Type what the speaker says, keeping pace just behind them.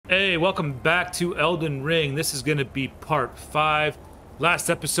Hey, welcome back to Elden Ring. This is going to be part 5. Last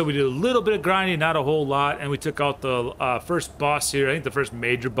episode we did a little bit of grinding, not a whole lot, and we took out the first boss here. I think the first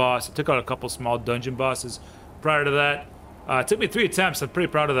major boss. I took out a couple small dungeon bosses prior to that. It took me 3 attempts. I'm pretty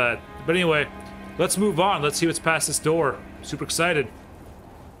proud of that. But anyway, let's move on. Let's see what's past this door. Super excited.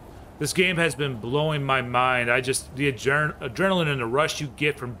 This game has been blowing my mind. The adrenaline and the rush you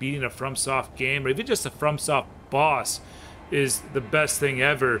get from beating a FromSoft game, or even just a FromSoft boss, is the best thing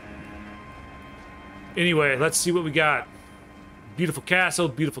ever. Anyway, let's see what we got. Beautiful castle,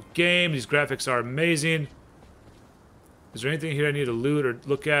 beautiful game. These graphics are amazing. Is there anything here I need to loot or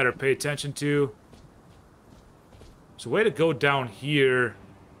look at or pay attention to? There's a way to go down here.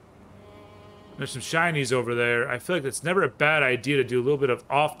 There's some shinies over there. I feel like it's never a bad idea to do a little bit of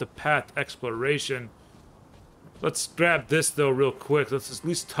off-the-path exploration. Let's grab this, though, real quick. Let's at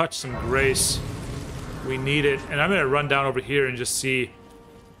least touch some grace. We need it. And I'm going to run down over here and just see.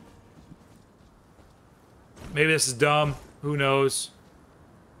 Maybe this is dumb. Who knows?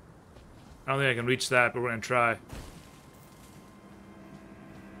 I don't think I can reach that, but we're going to try.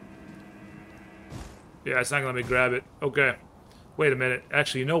 Yeah, it's not going to let me grab it. Okay. Wait a minute.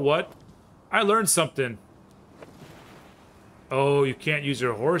 Actually, you know what? I learned something. Oh, you can't use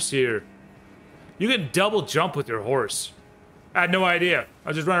your horse here. You can double jump with your horse. I had no idea. I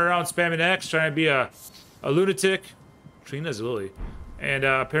was just running around spamming X, trying to be a lunatic. Trina's Lily. And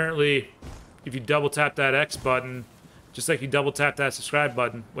apparently, if you double tap that X button, just like you double tap that subscribe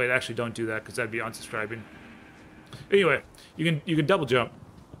button. Wait, actually don't do that, because that'd be unsubscribing. Anyway, you can double jump.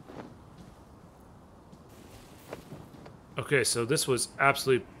 Okay, so this was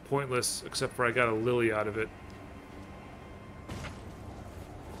absolutely pointless, except for I got a lily out of it.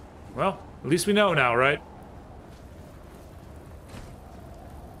 Well, at least we know now, right?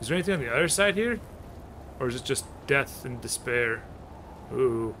 Is there anything on the other side here? Or is it just death and despair?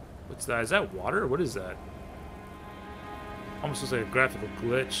 Ooh, what's that? Is that water? What is that? Almost looks like a graphical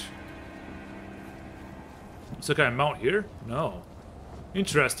glitch. So can I mount here? No.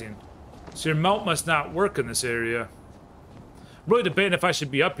 Interesting. So your mount must not work in this area. I'm really debating if I should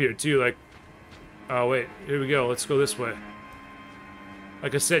be up here too, like... Oh wait, here we go, let's go this way.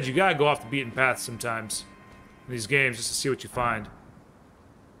 Like I said, you gotta go off the beaten path sometimes in these games just to see what you find.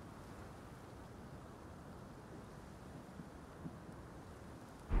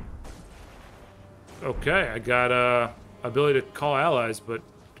 Okay, I got ability to call allies, but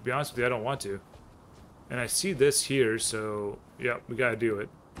to be honest with you, I don't want to. And I see this here, so yeah, we gotta do it.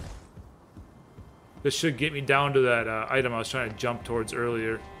 This should get me down to that item I was trying to jump towards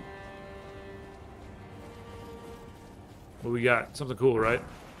earlier. What we got? Something cool, right?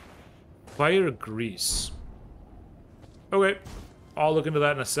 Fire grease. Okay, I'll look into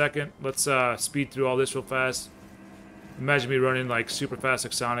that in a second. Let's speed through all this real fast. Imagine me running like super fast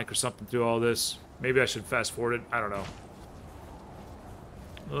like Sonic or something through all this. Maybe I should fast forward it. I don't know.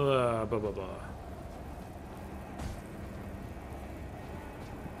 Blah, blah, blah.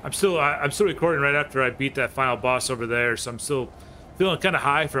 I'm still recording right after I beat that final boss over there, so I'm still feeling kind of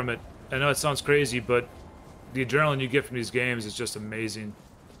high from it. I know it sounds crazy, but the adrenaline you get from these games is just amazing.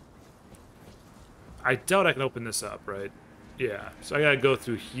 I doubt I can open this up, right? Yeah, so I gotta go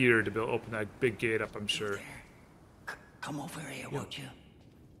through here to be able to open that big gate up, I'm sure. Come over here, won't you?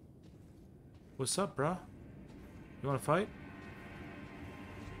 What's up, bro? You wanna fight?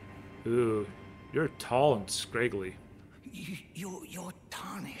 Ooh, you're tall and scraggly. You're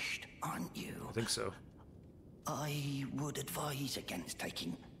tarnished, aren't you? I think so. I would advise against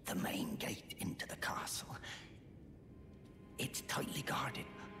taking the main gate into the castle. It's tightly guarded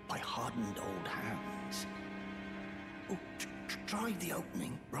by hardened old hounds. Oh, try the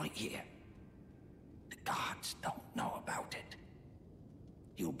opening right here. The guards don't know about it.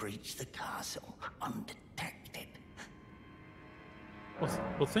 You'll breach the castle undetected.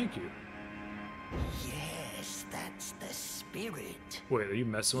 Well, thank you. Yes, that's the spirit. Wait, are you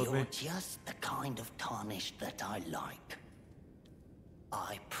messing with me? You're just the kind of tarnished that I like.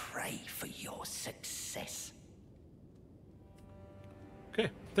 I pray for your success.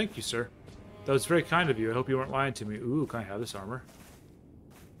 Okay, thank you, sir. That was very kind of you. I hope you weren't lying to me. Ooh, can I have this armor?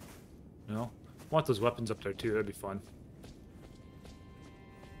 No? I want those weapons up there, too. That'd be fun.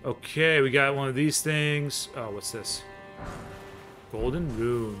 Okay, we got one of these things. Oh, what's this? Golden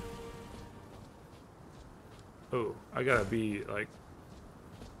rune. Oh, I gotta be, like,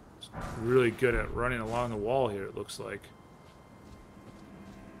 really good at running along the wall here, it looks like.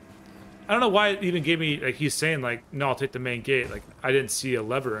 I don't know why it even gave me, like, he's saying, like, no, I'll take the main gate. Like, I didn't see a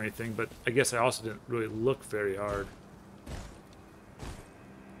lever or anything, but I guess I also didn't really look very hard.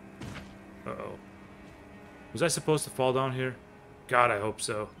 Uh-oh. Was I supposed to fall down here? God, I hope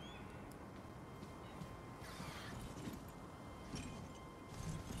so.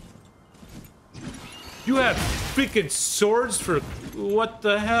 You have freaking swords for... What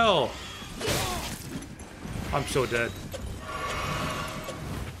the hell? I'm so dead.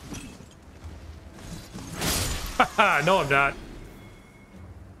 Haha, no I'm not.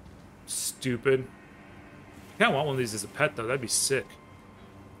 Stupid. I kinda want one of these as a pet though, that'd be sick.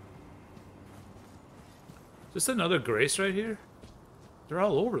 Just another grace right here? They're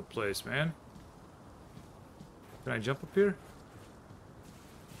all over the place, man. Can I jump up here?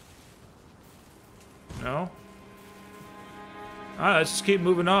 No? Alright, let's just keep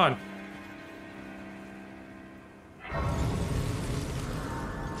moving on.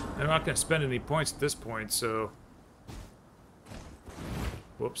 I'm not gonna spend any points at this point, so...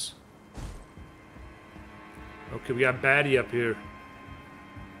 Whoops. Okay, we got baddie up here.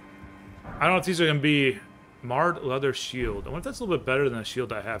 I don't know if these are gonna be marred leather shield. I wonder if that's a little bit better than the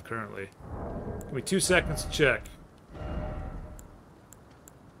shield I have currently. Give me 2 seconds to check.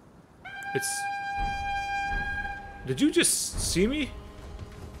 It's... Did you just see me?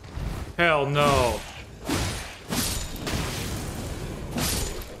 Hell no.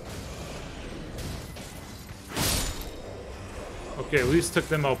 Okay, at least took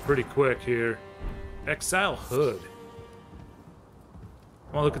them out pretty quick here. Exile hood.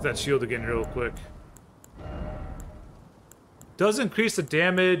 I want to look at that shield again real quick. Does increase the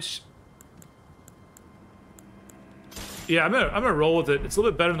damage. Yeah, I'm gonna roll with it. It's a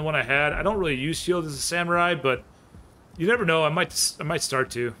little bit better than the one I had. I don't really use shield as a samurai, but you never know. I might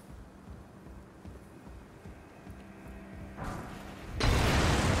start to.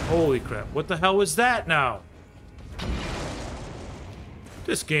 Holy crap! What the hell was that now?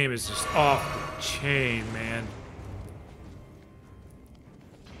 This game is just off the chain, man.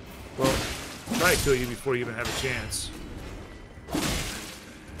 Well, try to kill you before you even have a chance.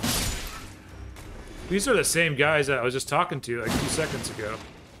 These are the same guys that I was just talking to like 2 seconds ago.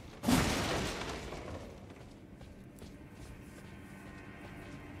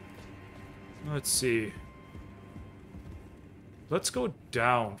 Let's see. Let's go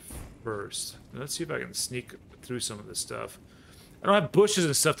down first. Let's see if I can sneak through some of this stuff. I don't have bushes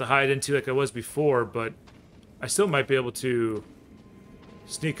and stuff to hide into like I was before, but I still might be able to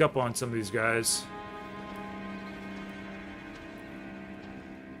sneak up on some of these guys.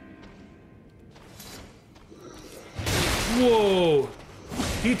 Whoa!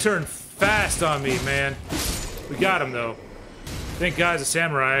 He turned fast on me, man. We got him, though. Thank God as a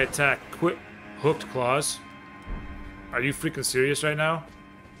samurai, I attack quick hooked claws. Are you freaking serious right now?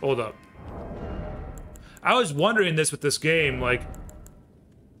 Hold up. I was wondering this with this game, like...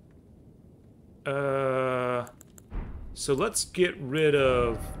 So let's get rid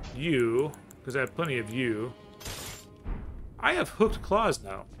of you, because I have plenty of you. I have hooked claws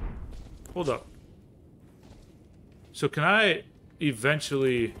now. Hold up. So can I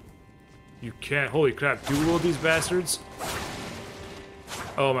eventually... You can't... Holy crap, duel these bastards?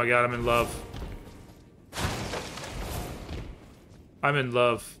 Oh my god, I'm in love. I'm in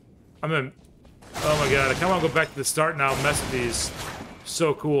love. I'm in... Oh my god, I kinda wanna go back to the start now and mess with these.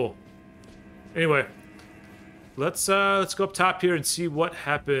 So cool. Anyway. Let's go up top here and see what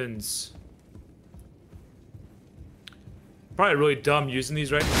happens. Probably really dumb using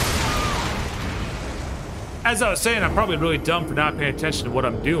these right now. As I was saying, I'm probably really dumb for not paying attention to what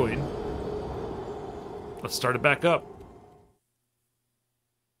I'm doing. Let's start it back up.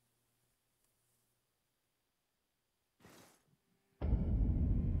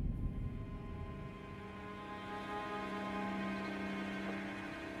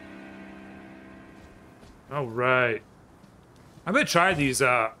 All right. I'm gonna try these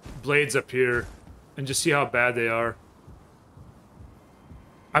blades up here and just see how bad they are.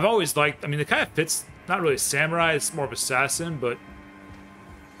 I've always liked, I mean, it kind of fits, not really samurai, it's more of assassin, but...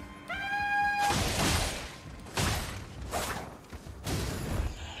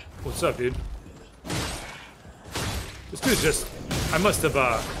 What's up, dude? This dude's just, I must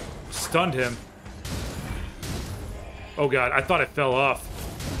have stunned him. Oh god, I thought I fell off.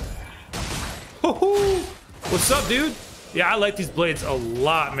 Hoo-hoo! What's up, dude? Yeah, I like these blades a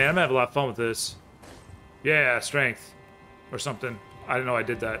lot, man. I'm gonna have a lot of fun with this. Yeah, strength. Or something. I didn't know I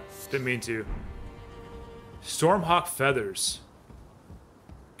did that. Didn't mean to. Stormhawk feathers.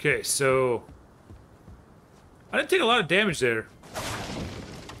 Okay, so... I didn't take a lot of damage there.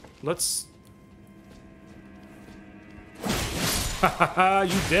 Let's...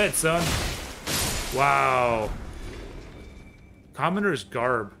 Hahaha, you dead, son. Wow. Commoner's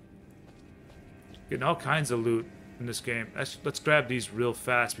garb. Getting all kinds of loot in this game. Let's grab these real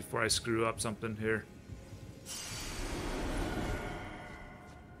fast before I screw up something here.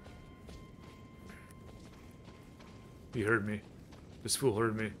 He heard me. This fool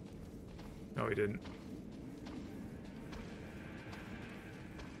heard me. No, he didn't.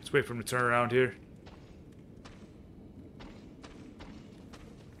 Let's wait for him to turn around here.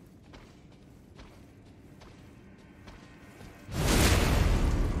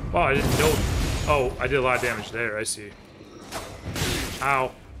 Oh, I didn't know. Oh, I did a lot of damage there. I see.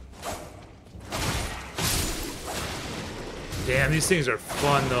 Ow. Damn, these things are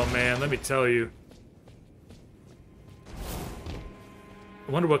fun though, man. Let me tell you.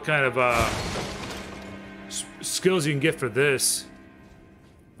 I wonder what kind of skills you can get for this.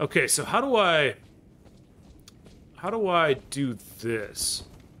 Okay, so how do I do this?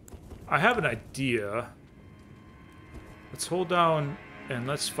 I have an idea. Let's hold down and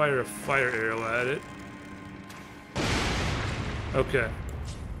let's fire a fire arrow at it. Okay.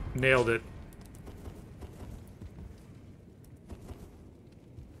 Nailed it.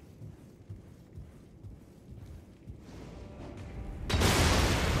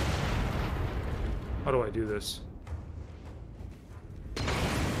 How do I do this?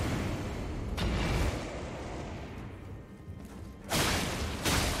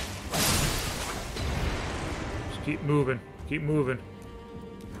 Just keep moving. Keep moving.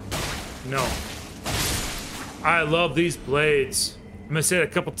 No. I love these blades. I'm gonna say it a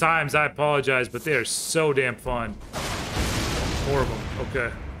couple times, I apologize, but they are so damn fun. More of them.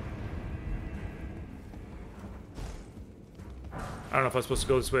 Okay. I don't know if I'm supposed to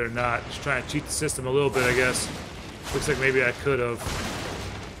go this way or not. Just trying to cheat the system a little bit, I guess. Looks like maybe I could have.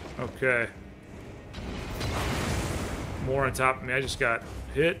 Okay. More on top of me. I just got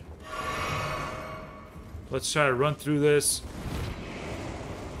hit. Let's try to run through this.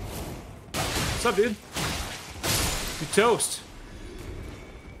 What's up, dude? You toast.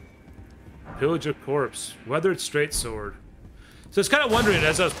 Pillager corpse. Weathered straight sword. So I was kind of wondering,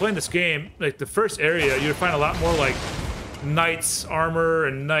 as I was playing this game, like the first area, you'd find a lot more like knight's armor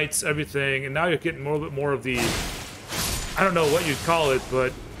and knight's everything, and now you're getting a little bit more of the, I don't know what you'd call it,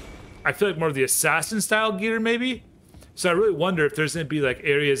 but I feel like more of the assassin style gear maybe. So I really wonder if there's gonna be like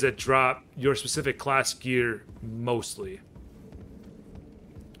areas that drop your specific class gear mostly.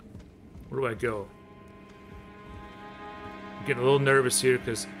 Where do I go? I'm getting a little nervous here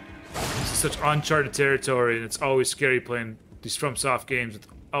because this is such uncharted territory, and it's always scary playing these FromSoft games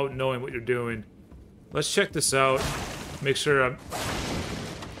without knowing what you're doing. Let's check this out. Make sure I'm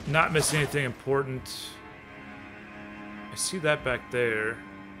not missing anything important. I see that back there.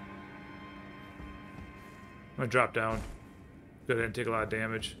 I'm gonna drop down. Go ahead and take a lot of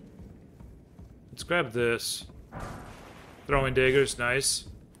damage. Let's grab this. Throwing daggers, nice.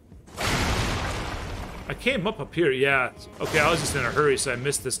 I came up here, yeah. Okay, I was just in a hurry, so I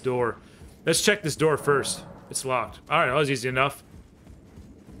missed this door. Let's check this door first. It's locked. Alright, that was easy enough.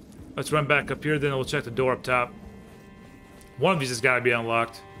 Let's run back up here, then we'll check the door up top. One of these has got to be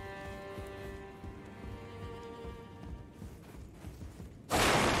unlocked.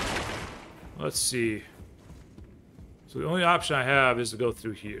 Let's see. So the only option I have is to go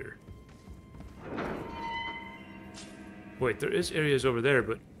through here. Wait, there is areas over there,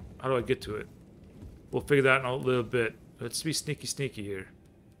 but how do I get to it? We'll figure that out in a little bit. Let's be sneaky sneaky here.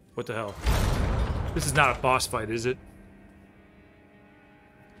 What the hell? This is not a boss fight, is it?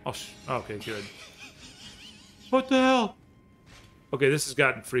 Oh, okay, good. What the hell? Okay, this has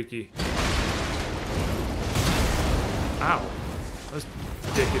gotten freaky. Ow. That's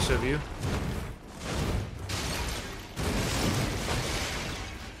ridiculous of you.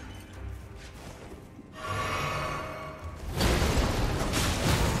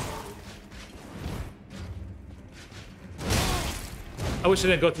 I wish I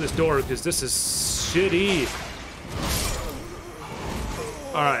didn't go through this door because this is shitty.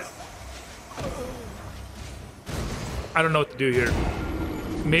 Alright. I don't know what to do here.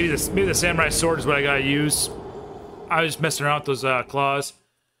 Maybe the samurai sword is what I gotta use. I was just messing around with those claws.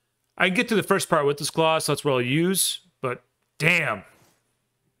 I can get to the first part with this claw, so that's what I'll use, but damn.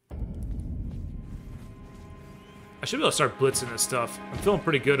 I should be able to start blitzing this stuff. I'm feeling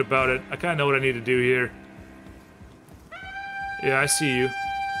pretty good about it. I kind of know what I need to do here. Yeah, I see you.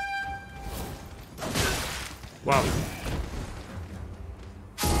 Wow.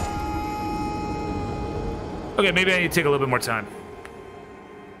 Okay, maybe I need to take a little bit more time.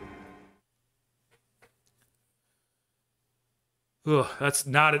 Ugh, that's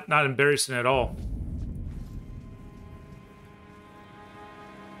not embarrassing at all.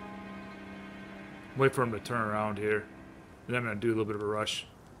 Wait for him to turn around here. Then I'm gonna do a little bit of a rush.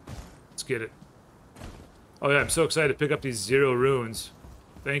 Let's get it. Oh yeah, I'm so excited to pick up these 0 runes.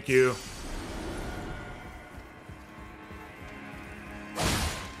 Thank you.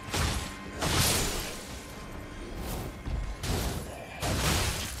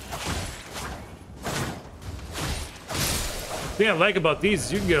 thing I like about these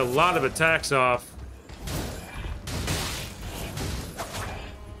is you can get a lot of attacks off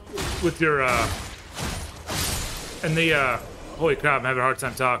with your, and the, holy crap, I'm having a hard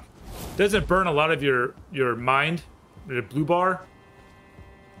time talking. Doesn't burn a lot of your mind, the blue bar.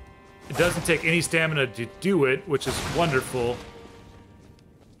 It doesn't take any stamina to do it, which is wonderful.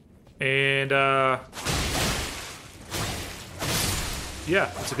 And, yeah,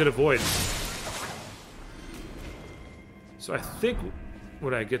 it's a good avoid. So I think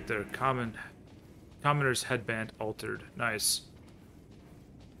what I get there, commoner's headband altered. Nice.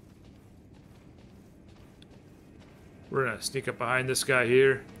 We're gonna sneak up behind this guy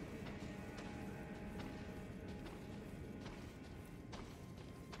here.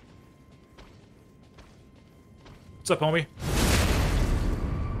 What's up, homie?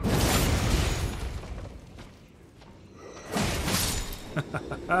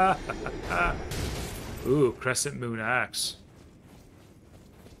 Ooh, crescent moon axe.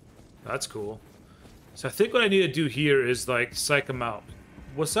 That's cool. So I think what I need to do here is like psych him out.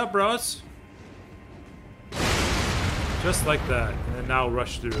 What's up, bros? Just like that, and then now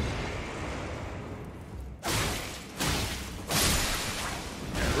rush through.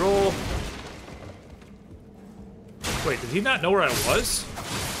 And roll. Wait, did he not know where I was?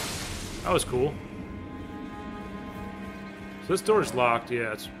 That was cool. So this door's locked. Yeah,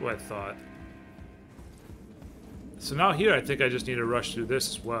 that's what I thought. So now here, I think I just need to rush through this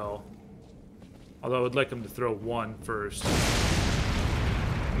as well. Although I would like him to throw one first.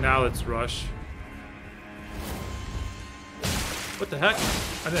 Now let's rush. What the heck?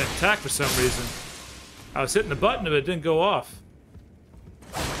 I didn't attack for some reason. I was hitting the button, but it didn't go off.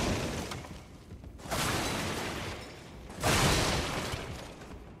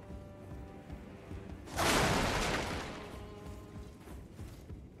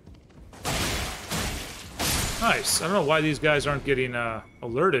 Nice. I don't know why these guys aren't getting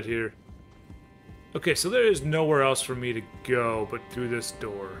alerted here. Okay, so there is nowhere else for me to go but through this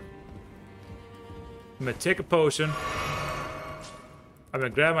door. I'm gonna take a potion. I'm gonna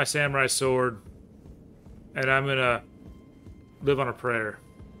grab my samurai sword. And I'm gonna live on a prayer.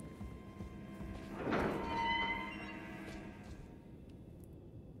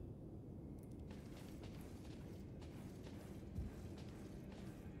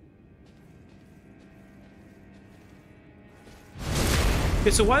 Okay,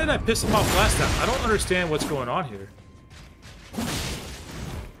 so why did I piss him off last time? I don't understand what's going on here.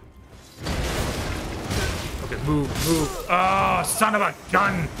 Okay, move, move. Oh, son of a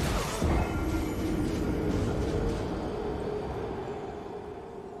gun!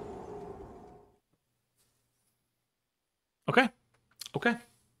 Okay. Okay.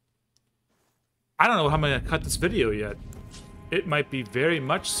 I don't know how I'm gonna cut this video yet. It might be very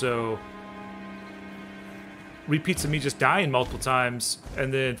much so repeats of me just dying multiple times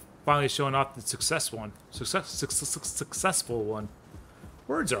and then finally showing off the successful one.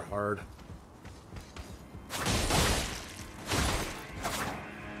 Words are hard.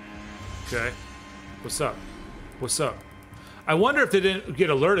 Okay. What's up? What's up? I wonder if they didn't get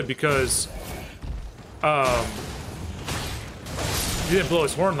alerted because he didn't blow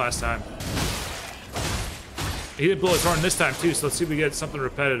his horn last time. He didn't blow his horn this time too, so let's see if we get something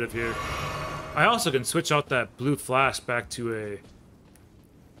repetitive here. I also can switch out that blue flash back to a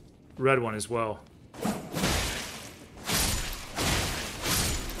red one as well.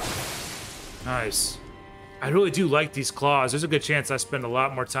 Nice. I really do like these claws. There's a good chance I spend a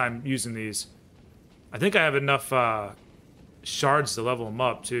lot more time using these. I think I have enough shards to level them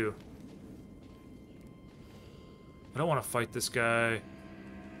up too. I don't want to fight this guy.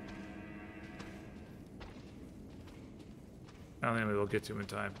 I don't think we'll get to him in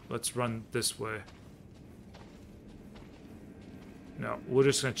time. Let's run this way. No, we're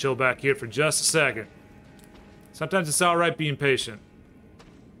just gonna chill back here for just a second. Sometimes it's alright being patient.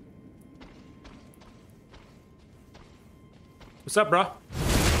 What's up, bro?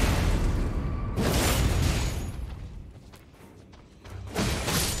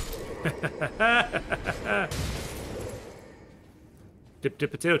 Dip,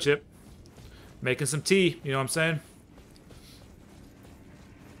 dip, potato chip. Making some tea, you know what I'm saying?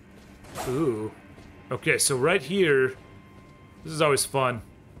 Ooh. Okay, so right here, this is always fun.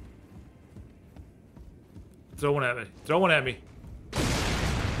 Throw one at me. Throw one at me.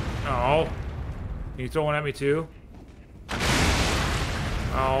 Oh. Can you throw one at me too?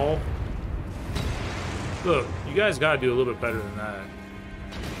 Oh. Look, you guys gotta do a little bit better than that.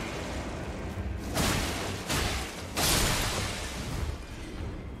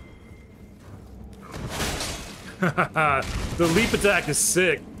 The leap attack is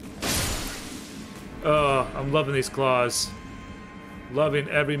sick. Oh, I'm loving these claws. Loving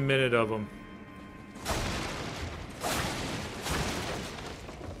every minute of them.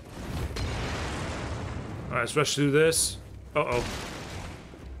 Alright, let's rush through this. Uh-oh.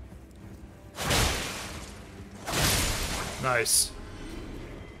 Nice.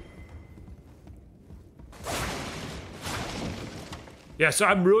 Yeah, so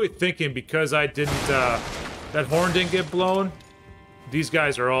I'm really thinking because I didn't, that horn didn't get blown, these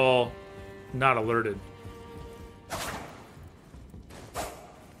guys are all not alerted.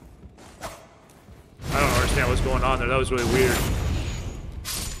 I don't understand what's going on there. That was really weird.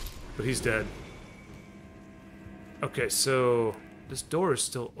 But he's dead. Okay, so this door is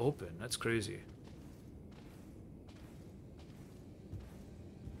still open. That's crazy.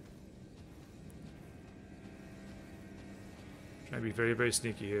 Trying to be very, very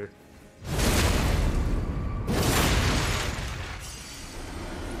sneaky here.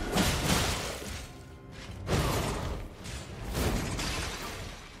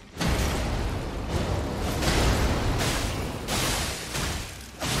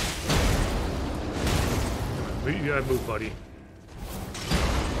 You gotta move, buddy.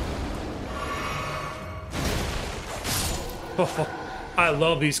 Oh, I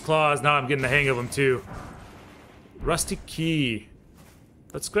love these claws. Now I'm getting the hang of them too. Rusty key.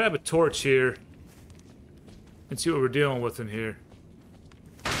 Let's grab a torch here and see what we're dealing with in here.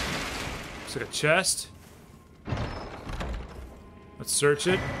 Looks like a chest. Let's search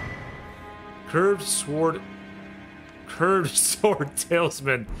it. Curved sword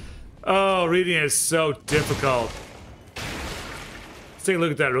talisman. Oh, reading is so difficult. Let's take a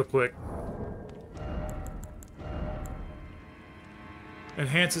look at that real quick.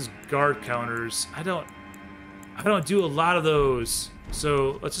 Enhances guard counters. I don't do a lot of those.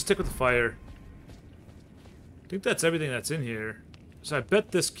 So let's just stick with the fire. I think that's everything that's in here. So I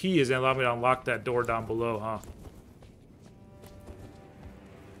bet this key is gonna allow me to unlock that door down below, huh?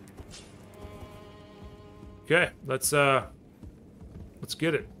 Okay, let's get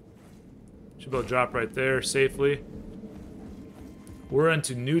it. Should be able to drop right there safely. We're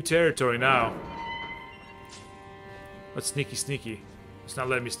into new territory now. Let's sneaky sneaky. It's not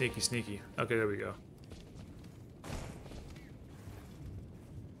letting me sneaky sneaky. Okay, there we go.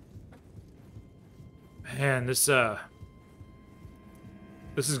 Man, this has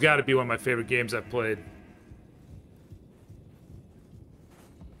got to be one of my favorite games I've played.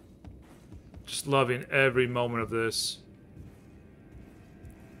 Just loving every moment of this.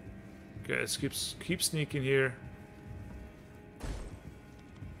 Okay, let's keep sneaking here.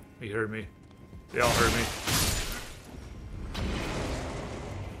 He heard me. They all heard me.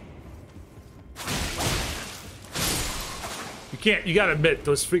 You gotta admit,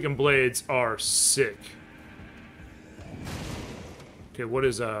 those freaking blades are sick. Okay, what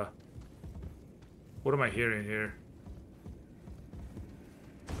am I hearing here?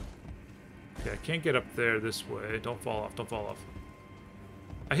 Okay, I can't get up there this way. Don't fall off, don't fall off.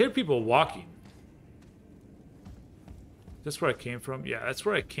 I hear people walking. That's where I came from? Yeah, that's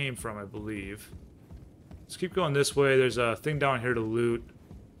where I came from, I believe. Let's keep going this way. There's a thing down here to loot.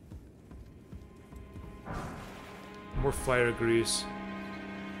 More fire grease.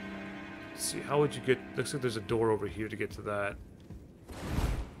 Let's see, how would you get... Looks like there's a door over here to get to that.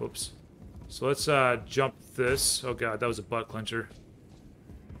 Whoops. So let's jump this. Oh god, that was a butt clencher.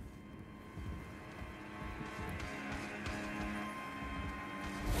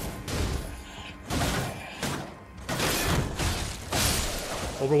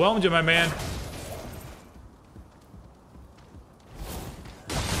 Overwhelmed you, my man.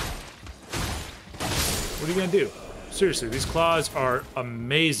 What are you gonna do? Seriously, these claws are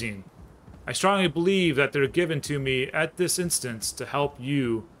amazing. I strongly believe that they're given to me at this instance to help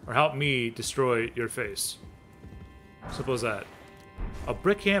you, or help me, destroy your face. Simple as that. A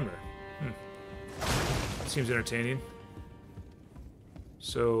brick hammer. Seems entertaining.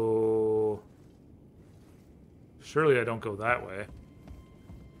 So... surely I don't go that way.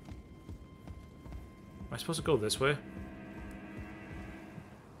 Am I supposed to go this way?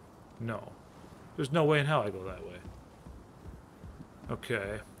 No. There's no way in hell I go that way.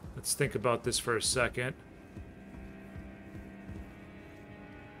 Okay. Let's think about this for a second.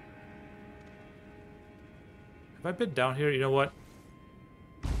 Have I been down here? You know what?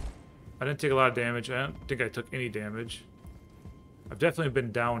 I didn't take a lot of damage. I don't think I took any damage. I've definitely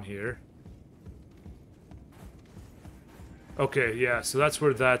been down here. Okay, yeah, so that's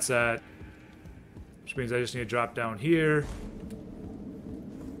where that's at. Which means I just need to drop down here.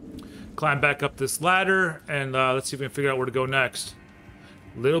 Climb back up this ladder, and let's see if we can figure out where to go next.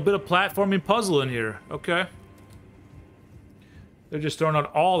 Little bit of platforming puzzle in here. Okay. They're just throwing out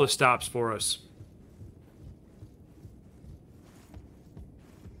all the stops for us.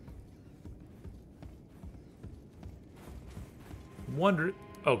 wondering...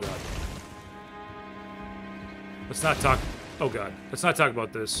 Oh, God. Let's not talk... Oh, God. Let's not talk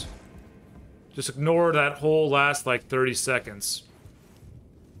about this. Just ignore that whole last, like, 30 seconds.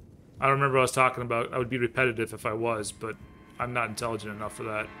 I don't remember what I was talking about. I would be repetitive if I was, but I'm not intelligent enough for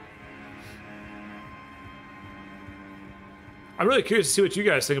that. I'm really curious to see what you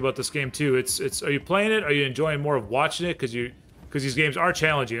guys think about this game, too. Are you playing it? Are you enjoying more of watching it? Because these games are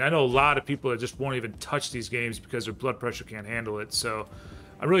challenging. I know a lot of people that just won't even touch these games because their blood pressure can't handle it. So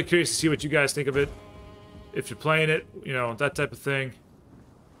I'm really curious to see what you guys think of it. If you're playing it, you know, that type of thing.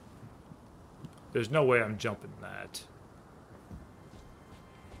 There's no way I'm jumping that.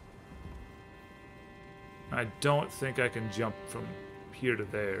 I don't think I can jump from here to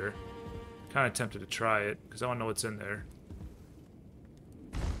there. Kind of tempted to try it, because I want to know what's in there.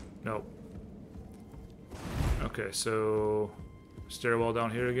 Nope. Okay, so... stairwell down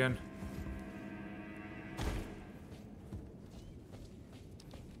here again.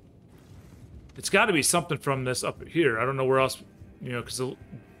 It's got to be something from this up here. I don't know where else, you know, because the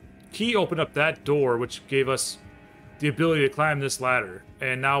key opened up that door, which gave us the ability to climb this ladder.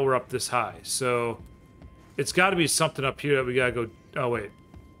 And now we're up this high. So it's got to be something up here that we got to go... Oh, wait.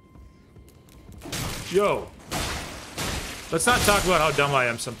 Yo. Let's not talk about how dumb I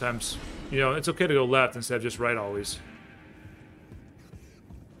am sometimes. You know, it's okay to go left instead of just right always.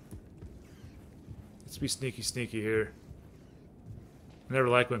 Let's be sneaky, sneaky here. I never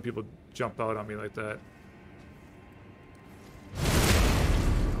like when people jump out on me like that.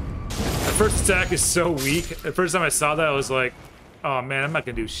 The first attack is so weak. The first time I saw that, I was like, oh man, I'm not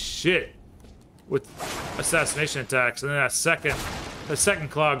gonna do shit with assassination attacks. And then the second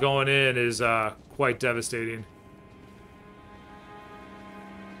claw going in is quite devastating.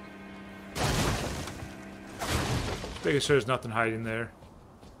 Just making sure there's nothing hiding there.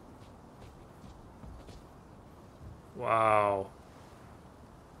 Wow.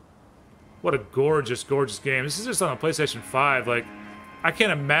 What a gorgeous, gorgeous game. This is just on a PlayStation 5. Like, I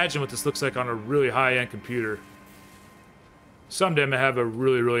can't imagine what this looks like on a really high-end computer. Someday I'm gonna have a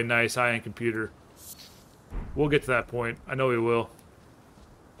really, really nice high-end computer. We'll get to that point. I know we will.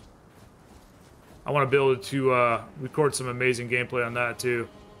 I want to be able to record some amazing gameplay on that, too.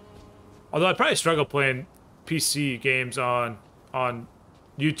 Although I probably struggle playing PC games on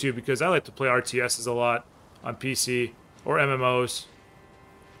YouTube because I like to play RTSs a lot on PC or MMOs.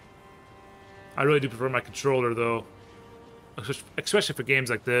 I really do prefer my controller, though. Especially for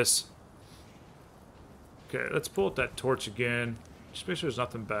games like this. Okay, let's pull out that torch again. Just make sure there's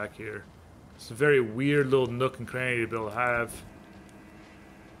nothing back here. It's a very weird little nook and cranny to be able to have.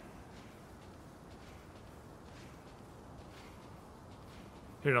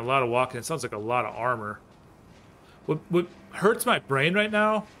 Hearing a lot of walking. It sounds like a lot of armor. What hurts my brain right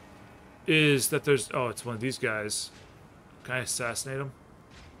now is that there's... Oh, it's one of these guys. Can I assassinate him?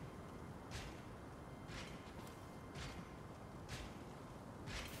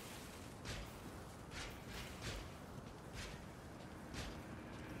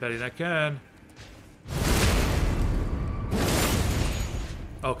 Betting I can.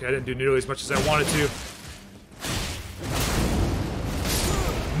 Okay, I didn't do nearly as much as I wanted to.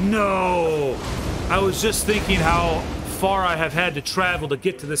 No! I was just thinking how far I have had to travel to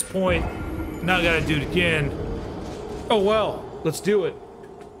get to this point. Now I gotta do it again. Oh well, let's do it.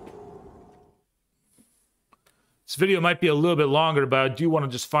 This video might be a little bit longer, but I do want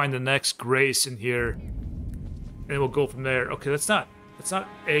to just find the next grace in here. And we'll go from there. Okay, let's not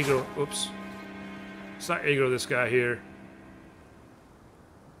aggro. Oops. Let's not aggro this guy here.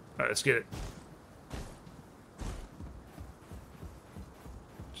 Alright, let's get it.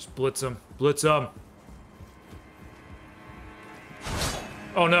 Just blitz him. Blitz him.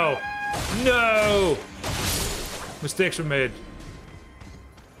 Oh no. No! Mistakes were made.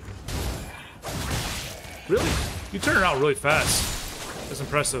 Really? You turn around really fast. That's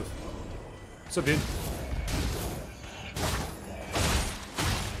impressive. What's up, dude?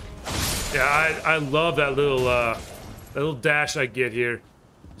 Yeah, I love that little dash I get here.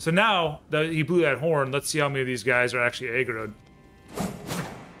 So now that he blew that horn, let's see how many of these guys are actually aggroed.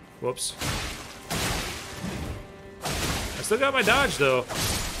 Whoops. I still got my dodge though.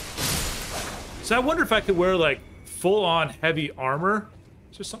 So I wonder if I could wear like full-on heavy armor.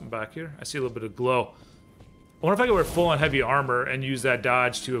 Is there something back here? I see a little bit of glow. I wonder if I could wear full-on heavy armor and use that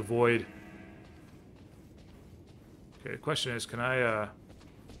dodge to avoid. Okay, the question is, can I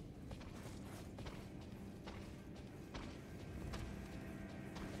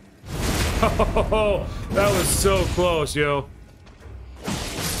Oh, that was so close, yo.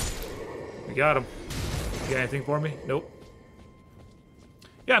 We got him. You got anything for me? Nope.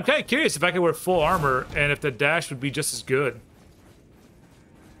 Yeah, I'm kind of curious if I could wear full armor and if the dash would be just as good.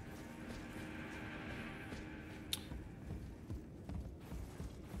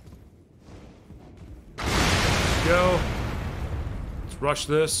 rush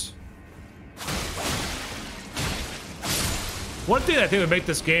this. One thing I think would make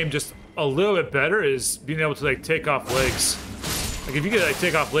this game just a little bit better is being able to like take off legs. Like if you could like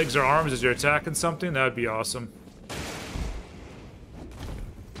take off legs or arms as you're attacking something, that would be awesome.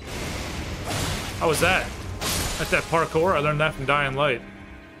 How was that? That's that parkour. I learned that from Dying Light.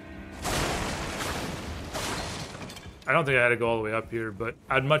 I don't think I had to go all the way up here, but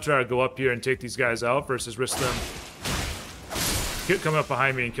I'd much rather go up here and take these guys out versus risk them coming up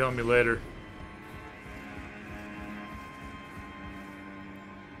behind me and killing me later.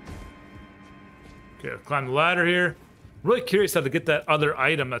 Okay, I'll climb the ladder here. I'm really curious how to get that other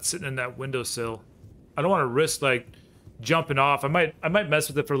item that's sitting in that windowsill. I don't want to risk like jumping off. I might mess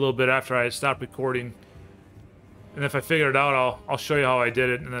with it for a little bit after I stop recording. And if I figure it out, I'll show you how I did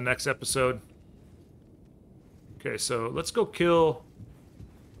it in the next episode. Okay, so let's go kill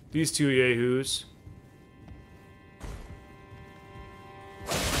these two yahoos.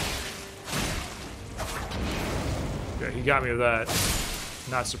 Okay, he got me with that.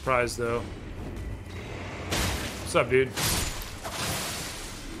 Not surprised though. What's up, dude?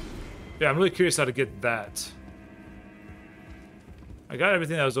 Yeah, I'm really curious how to get that. I got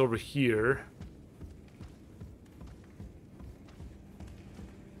everything that was over here.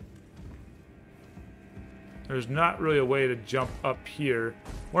 There's not really a way to jump up here.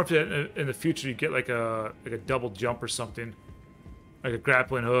 Or if in the future you get like a double jump or something, like a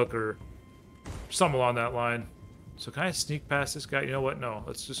grappling hook or something along that line. So can I sneak past this guy? You know what? No.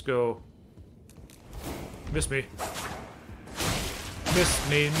 Let's just go. Miss me. Miss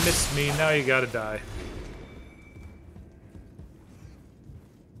me. Miss me. Now you gotta die.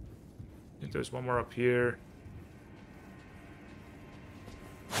 I think there's one more up here.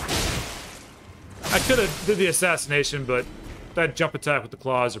 I could have did the assassination, but that jump attack with the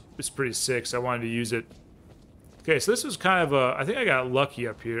claws is pretty sick, so I wanted to use it. Okay, so this was kind of a... I think I got lucky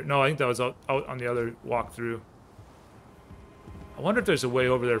up here. No, I think that was out on the other walkthrough. I wonder if there's a way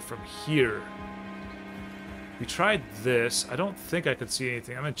over there from here. We tried this. I don't think I could see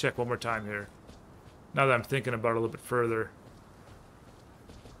anything. I'm going to check one more time here. Now that I'm thinking about it a little bit further.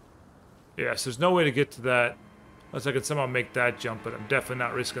 Yes, there's no way to get to that unless I could somehow make that jump, but I'm definitely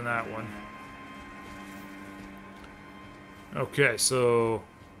not risking that one. Okay, so...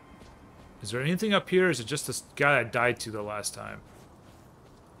 Is there anything up here, or is it just this guy I died to the last time?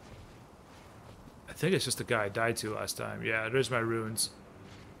 I think it's just the guy I died to last time. Yeah, there's my runes.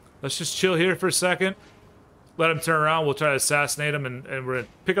 Let's just chill here for a second. Let him turn around. We'll try to assassinate him, and we're going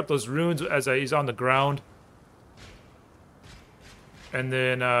to pick up those runes as he's on the ground. And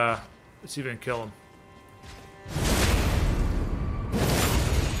then, let's see if we can kill him.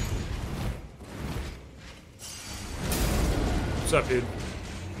 What's up, dude?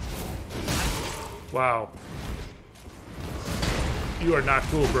 Wow. You are not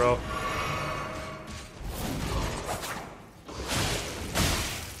cool, bro.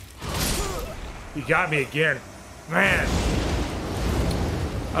 You got me again. Man.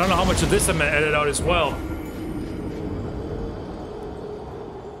 I don't know how much of this I'm gonna edit out as well.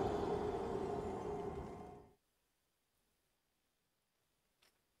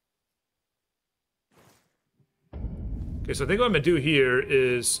 Okay, so I think what I'm gonna do here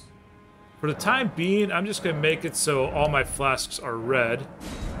is, for the time being, I'm just gonna make it so all my flasks are red.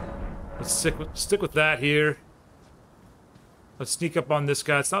 Let's stick with that here. Let's sneak up on this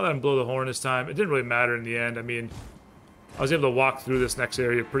guy. It's not letting him blow the horn this time. It didn't really matter in the end. I mean, I was able to walk through this next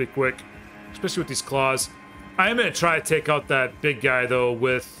area pretty quick, especially with these claws. I am gonna try to take out that big guy though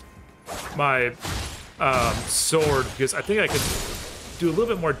with my sword, because I think I could do a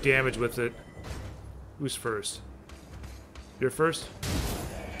little bit more damage with it. Who's first? You're first?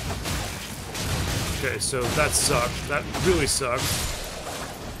 Okay, so that sucked. That really sucked.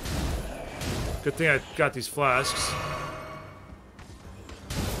 Good thing I got these flasks.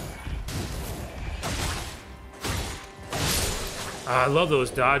 I love those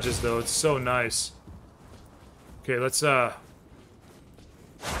dodges, though. It's so nice. Okay, let's,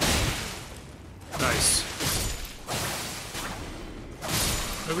 Nice.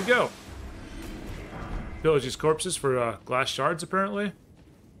 There we go. Pillage these corpses for, glass shards, apparently.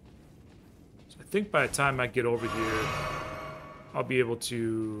 So I think by the time I get over here, I'll be able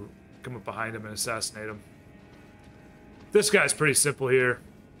to come up behind him and assassinate him. This guy's pretty simple here.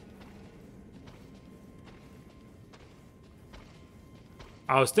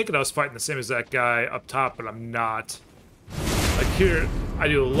 I was thinking I was fighting the same as that guy up top, but I'm not. Like here, I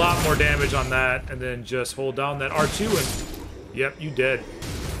do a lot more damage on that, and then just hold down that R2 and... Yep, you dead.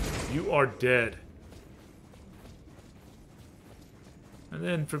 You are dead. And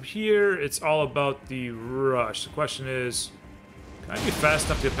then from here, it's all about the rush. The question is, Can I be fast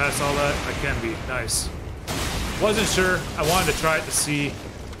enough to get past all that? I can be. Nice. Wasn't sure. I wanted to try it to see.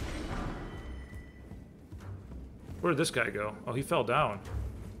 Where did this guy go? Oh, he fell down.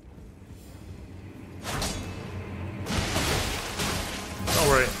 Don't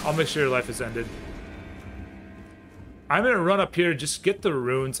worry. I'll make sure your life is ended. I'm going to run up here, just get the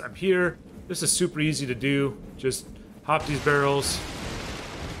runes. I'm here. This is super easy to do. Just hop these barrels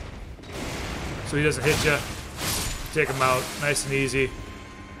so he doesn't hit you. Take him out. Nice and easy.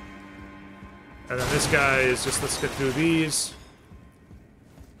 And then this guy is just, let's get through these.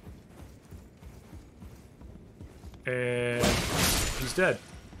 And he's dead.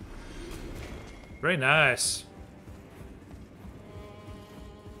 Very nice.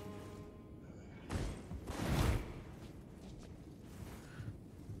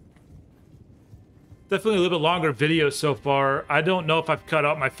 Definitely a little bit longer video so far. I don't know if I've cut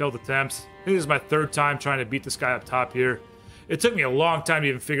out my failed attempts. I think this is my third time trying to beat this guy up top here. It took me a long time to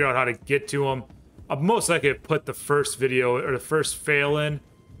even figure out how to get to him. I'll most likely put the first video or the first fail in.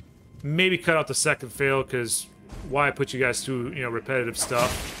 Maybe cut out the second fail, because why put you guys through, you know, repetitive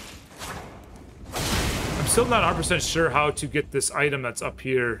stuff. I'm still not 100% sure how to get this item that's up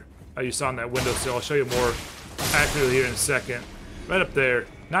here. You saw on that windowsill. I'll show you more accurately here in a second. Right up there.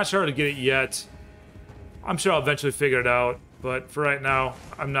 Not sure how to get it yet. I'm sure I'll eventually figure it out, but for right now,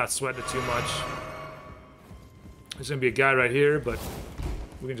 I'm not sweating it too much. There's gonna be a guy right here, but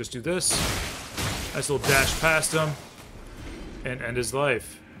we can just do this. Nice little dash past him and end his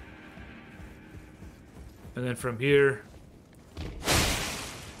life. And then from here,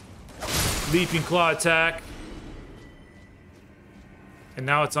 leaping claw attack. And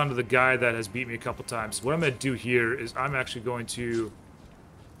now it's onto the guy that has beat me a couple times. What I'm gonna do here is I'm actually going to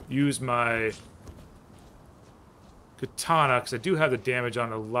use my katana, because I do have the damage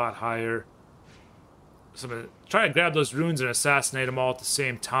on a lot higher. So I'm going to try to grab those runes and assassinate them all at the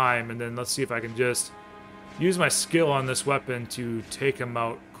same time, and then let's see if I can just use my skill on this weapon to take him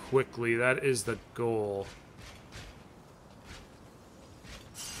out quickly. That is the goal.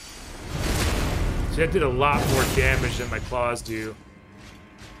 See, I did a lot more damage than my claws do.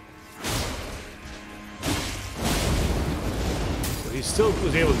 So he still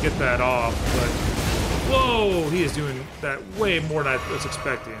was able to get that off, but whoa, he is doing that way more than I was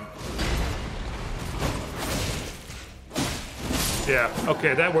expecting. Yeah,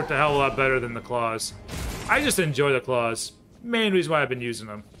 okay, that worked a hell of a lot better than the claws. I just enjoy the claws. Main reason why I've been using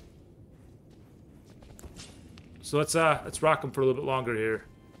them. So let's rock them for a little bit longer here.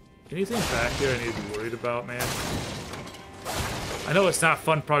 Anything back here I need to be worried about, man? I know it's not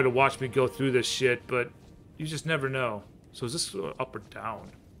fun probably to watch me go through this shit, but you just never know. So is this up or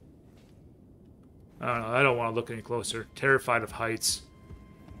down? I don't know. I don't want to look any closer. Terrified of heights.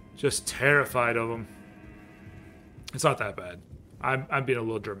 Just terrified of them. It's not that bad. I'm being a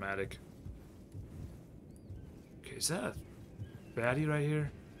little dramatic. Okay, is that a baddie right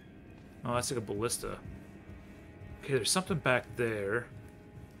here? Oh, that's like a ballista. Okay, there's something back there.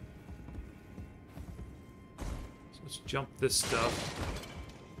 So let's jump this stuff.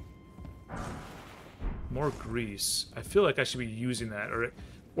 More grease. I feel like I should be using that, or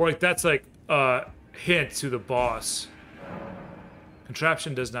like that's like hint to the boss.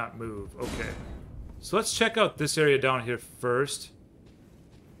 Contraption does not move. Okay. So let's check out this area down here first.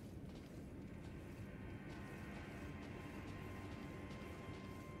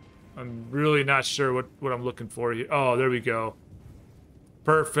 I'm really not sure what I'm looking for here. Oh, there we go.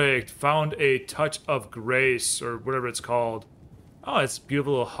 Perfect. Found a touch of grace, or whatever it's called. Oh, it's a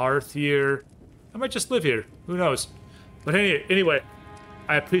beautiful little hearth here. I might just live here. Who knows? But anyway,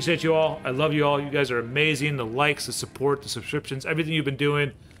 I appreciate you all. I love you all. You guys are amazing. The likes, the support, the subscriptions, everything you've been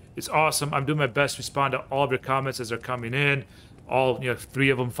doing. It's awesome. I'm doing my best to respond to all of your comments as they're coming in. All, 3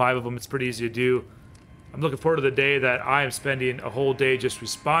 of them, 5 of them. It's pretty easy to do. I'm looking forward to the day that I am spending a whole day just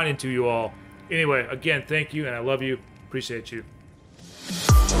responding to you all. Anyway, again, thank you, and I love you. Appreciate you.